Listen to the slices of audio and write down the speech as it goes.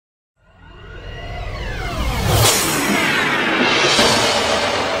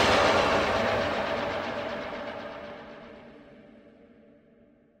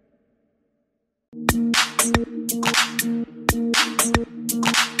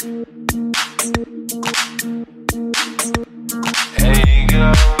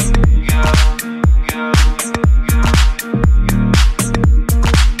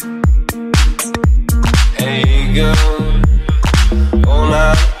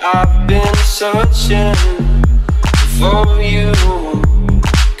I've been searching for you,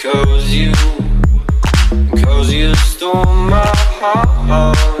 'cause you stole my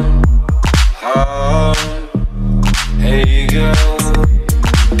heart. Hey girl,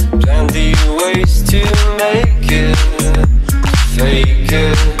 plenty ways to make it, fake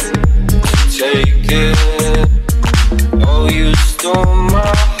it, take it. Oh, you stole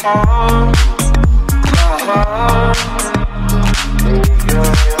my heart, my heart. Hey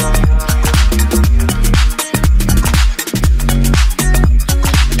girl.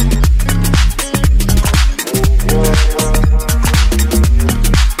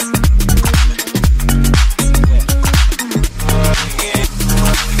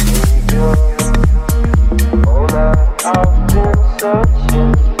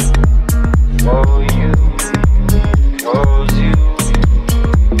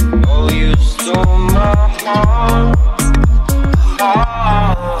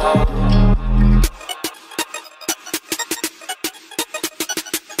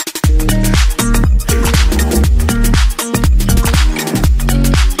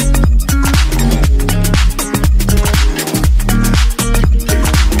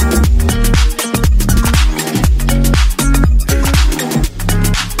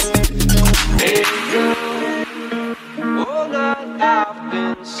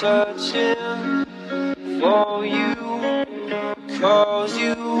 Searching for you, 'cause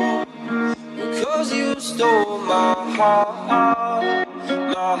you stole my heart,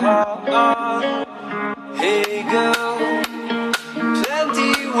 my heart. Hey girl,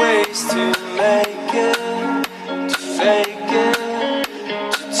 plenty ways to make it, to fake it,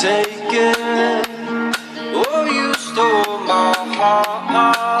 to take it. Oh, you stole my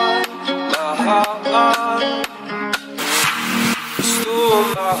heart, my heart. You stole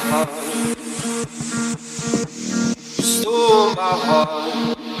my heart. You stole my heart.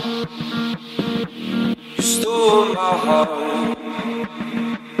 You stole my heart.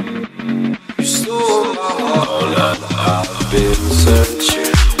 You stole my heart. All I've been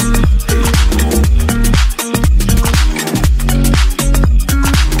searching